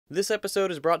This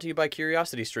episode is brought to you by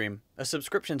CuriosityStream, a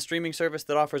subscription streaming service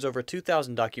that offers over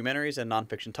 2,000 documentaries and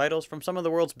nonfiction titles from some of the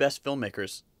world's best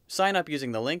filmmakers. Sign up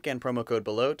using the link and promo code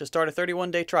below to start a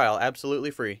 31-day trial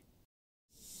absolutely free.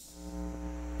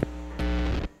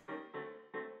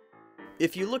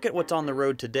 If you look at what's on the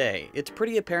road today, it's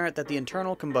pretty apparent that the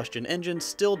internal combustion engine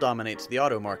still dominates the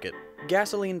auto market.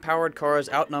 Gasoline-powered cars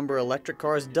outnumber electric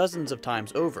cars dozens of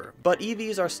times over, but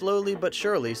EVs are slowly but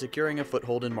surely securing a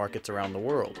foothold in markets around the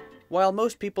world. While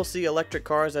most people see electric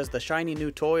cars as the shiny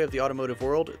new toy of the automotive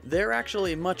world, they're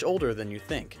actually much older than you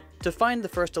think. To find the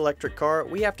first electric car,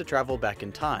 we have to travel back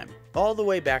in time, all the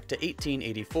way back to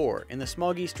 1884 in the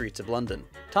smoggy streets of London.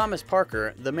 Thomas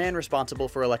Parker, the man responsible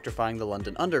for electrifying the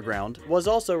London Underground, was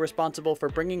also responsible for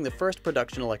bringing the first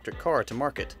production electric car to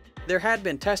market. There had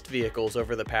been test vehicles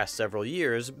over the past several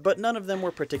years, but none of them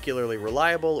were particularly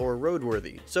reliable or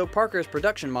roadworthy, so Parker's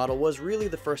production model was really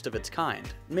the first of its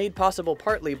kind, made possible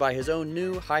partly by his own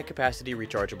new high-capacity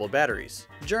rechargeable batteries.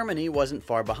 Germany wasn't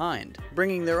far behind,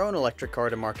 bringing their own electric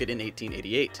car to market in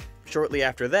 1888. Shortly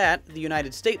after that, the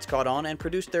United States caught on and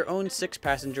produced their own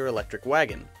 6-passenger electric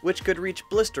wagon, which could reach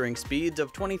blistering speeds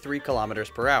of 23 kilometers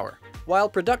per hour. While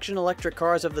production electric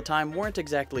cars of the time weren't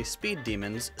exactly speed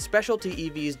demons, specialty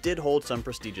EVs did hold some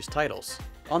prestigious titles.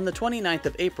 On the 29th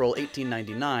of April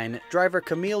 1899, driver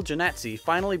Camille Janazzi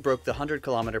finally broke the 100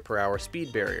 km/h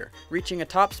speed barrier, reaching a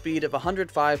top speed of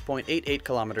 105.88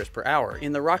 km per hour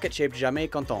in the rocket-shaped Jamais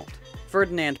Content.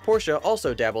 Ferdinand Porsche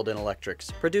also dabbled in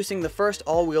electrics, producing the first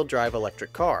all-wheel drive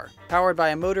electric car, powered by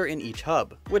a motor in each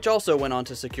hub, which also went on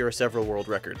to secure several world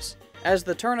records. As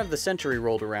the turn of the century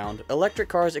rolled around, electric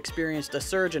cars experienced a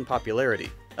surge in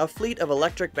popularity. A fleet of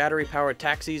electric battery-powered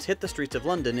taxis hit the streets of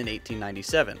London in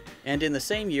 1897, and in the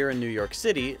same year in New York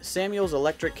City, Samuel's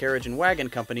Electric Carriage and Wagon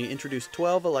Company introduced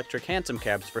 12 electric hansom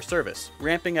cabs for service,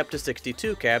 ramping up to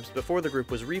 62 cabs before the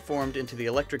group was reformed into the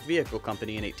Electric Vehicle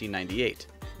Company in 1898.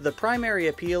 The primary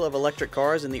appeal of electric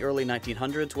cars in the early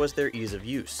 1900s was their ease of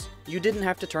use. You didn't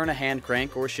have to turn a hand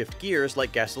crank or shift gears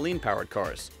like gasoline-powered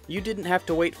cars. You didn't have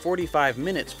to wait 45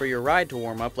 minutes for your ride to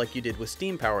warm up like you did with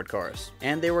steam-powered cars.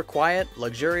 And they were quiet,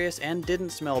 luxurious, and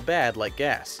didn't smell bad like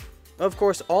gas. Of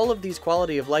course, all of these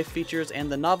quality-of-life features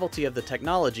and the novelty of the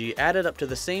technology added up to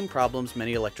the same problems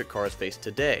many electric cars face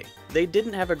today. They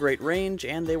didn't have a great range,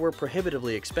 and they were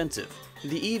prohibitively expensive.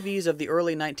 The EVs of the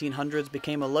early 1900s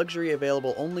became a luxury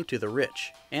available only to the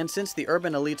rich, and since the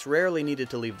urban elites rarely needed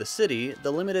to leave the city,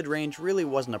 the limited range really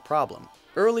wasn't a problem.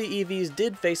 Early EVs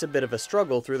did face a bit of a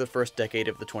struggle through the first decade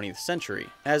of the 20th century,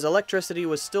 as electricity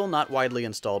was still not widely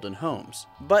installed in homes.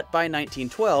 But by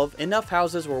 1912, enough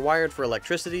houses were wired for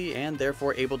electricity and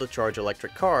therefore able to charge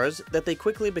electric cars that they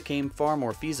quickly became far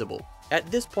more feasible. At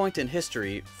this point in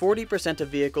history, 40% of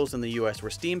vehicles in the US were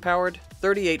steam-powered,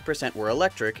 38% were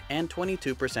electric, and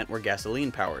 22% were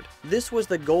gasoline-powered. This was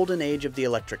the golden age of the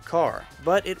electric car,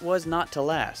 but it was not to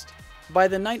last. By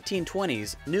the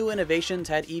 1920s, new innovations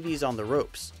had EVs on the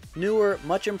ropes. Newer,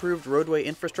 much improved roadway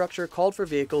infrastructure called for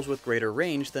vehicles with greater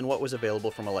range than what was available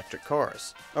from electric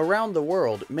cars. Around the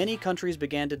world, many countries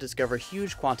began to discover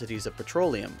huge quantities of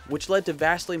petroleum, which led to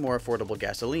vastly more affordable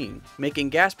gasoline, making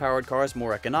gas-powered cars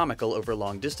more economical over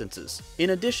long distances. In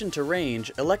addition to range,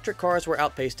 electric cars were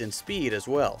outpaced in speed as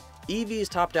well. EVs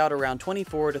topped out around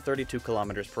 24 to 32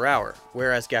 kilometers per hour,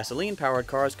 whereas gasoline-powered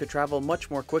cars could travel much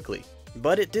more quickly.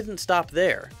 But it didn't stop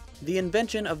there. The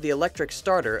invention of the electric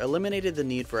starter eliminated the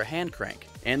need for a hand crank,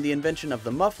 and the invention of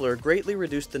the muffler greatly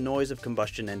reduced the noise of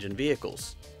combustion engine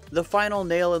vehicles. The final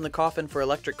nail in the coffin for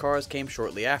electric cars came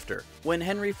shortly after, when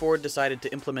Henry Ford decided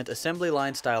to implement assembly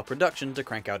line style production to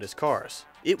crank out his cars.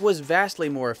 It was vastly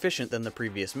more efficient than the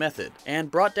previous method, and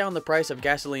brought down the price of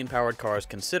gasoline-powered cars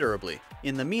considerably.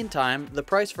 In the meantime, the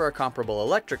price for a comparable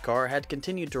electric car had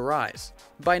continued to rise.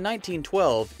 By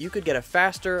 1912, you could get a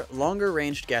faster,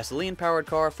 longer-ranged gasoline-powered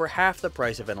car for half the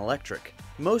price of an electric.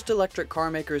 Most electric car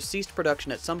makers ceased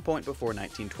production at some point before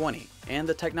 1920, and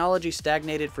the technology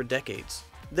stagnated for decades.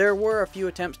 There were a few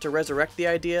attempts to resurrect the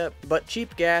idea, but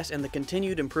cheap gas and the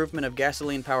continued improvement of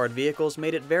gasoline-powered vehicles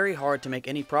made it very hard to make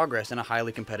any progress in a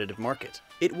highly competitive market.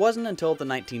 It wasn't until the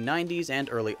 1990s and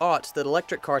early aughts that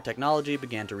electric car technology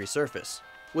began to resurface.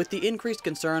 With the increased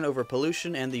concern over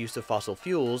pollution and the use of fossil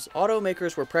fuels,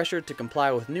 automakers were pressured to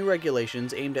comply with new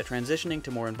regulations aimed at transitioning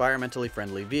to more environmentally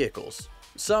friendly vehicles.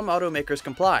 Some automakers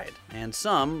complied, and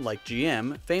some, like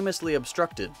GM, famously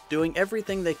obstructed, doing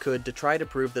everything they could to try to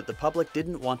prove that the public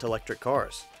didn't want electric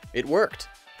cars. It worked.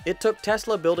 It took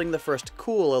Tesla building the first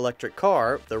cool electric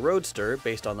car, the Roadster,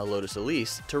 based on the Lotus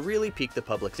Elise, to really pique the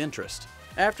public's interest.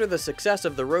 After the success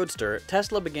of the Roadster,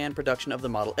 Tesla began production of the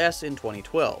Model S in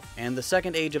 2012, and the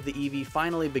second age of the EV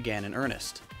finally began in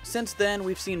earnest. Since then,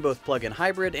 we've seen both plug-in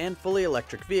hybrid and fully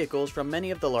electric vehicles from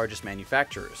many of the largest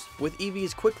manufacturers, with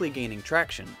EVs quickly gaining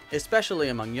traction, especially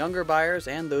among younger buyers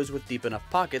and those with deep enough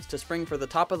pockets to spring for the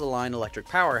top-of-the-line electric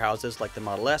powerhouses like the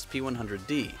Model S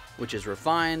P100D, which is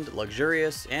refined,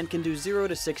 luxurious, and can do 0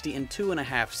 to 60 in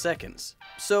 2.5 seconds.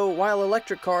 So while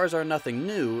electric cars are nothing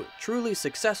new, truly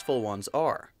successful ones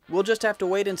are. We'll just have to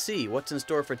wait and see what's in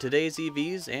store for today's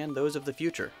EVs and those of the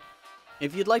future.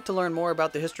 If you'd like to learn more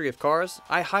about the history of cars,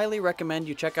 I highly recommend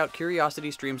you check out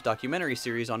CuriosityStream's documentary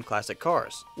series on classic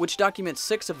cars, which documents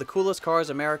 6 of the coolest cars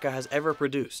America has ever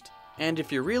produced. And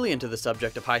if you're really into the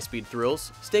subject of high-speed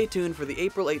thrills, stay tuned for the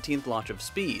April 18th launch of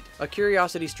Speed, a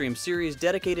CuriosityStream series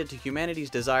dedicated to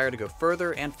humanity's desire to go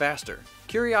further and faster.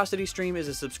 CuriosityStream is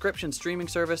a subscription streaming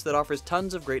service that offers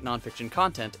tons of great nonfiction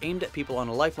content aimed at people on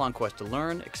a lifelong quest to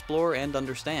learn, explore, and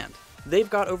understand. They've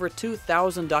got over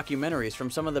 2,000 documentaries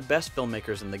from some of the best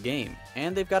filmmakers in the game,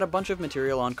 and they've got a bunch of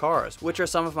material on cars, which are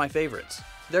some of my favorites.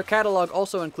 Their catalog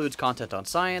also includes content on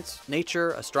science,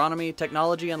 nature, astronomy,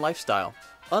 technology, and lifestyle.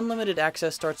 Unlimited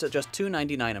access starts at just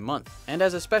 $2.99 a month, and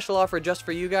as a special offer just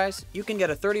for you guys, you can get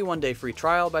a 31-day free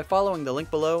trial by following the link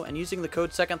below and using the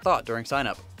code SECONDTHOUGHT during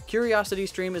sign-up.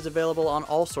 CuriosityStream is available on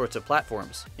all sorts of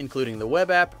platforms, including the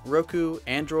web app, Roku,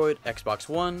 Android, Xbox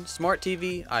One, Smart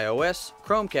TV, iOS,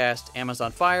 Chromecast,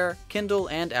 Amazon Fire, Kindle,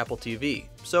 and Apple TV.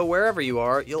 So wherever you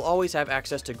are, you'll always have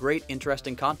access to great,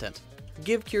 interesting content.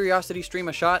 Give CuriosityStream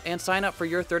a shot and sign up for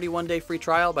your 31-day free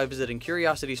trial by visiting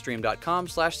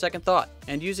curiositystream.com/secondthought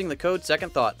and using the code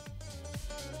SECONDTHOUGHT.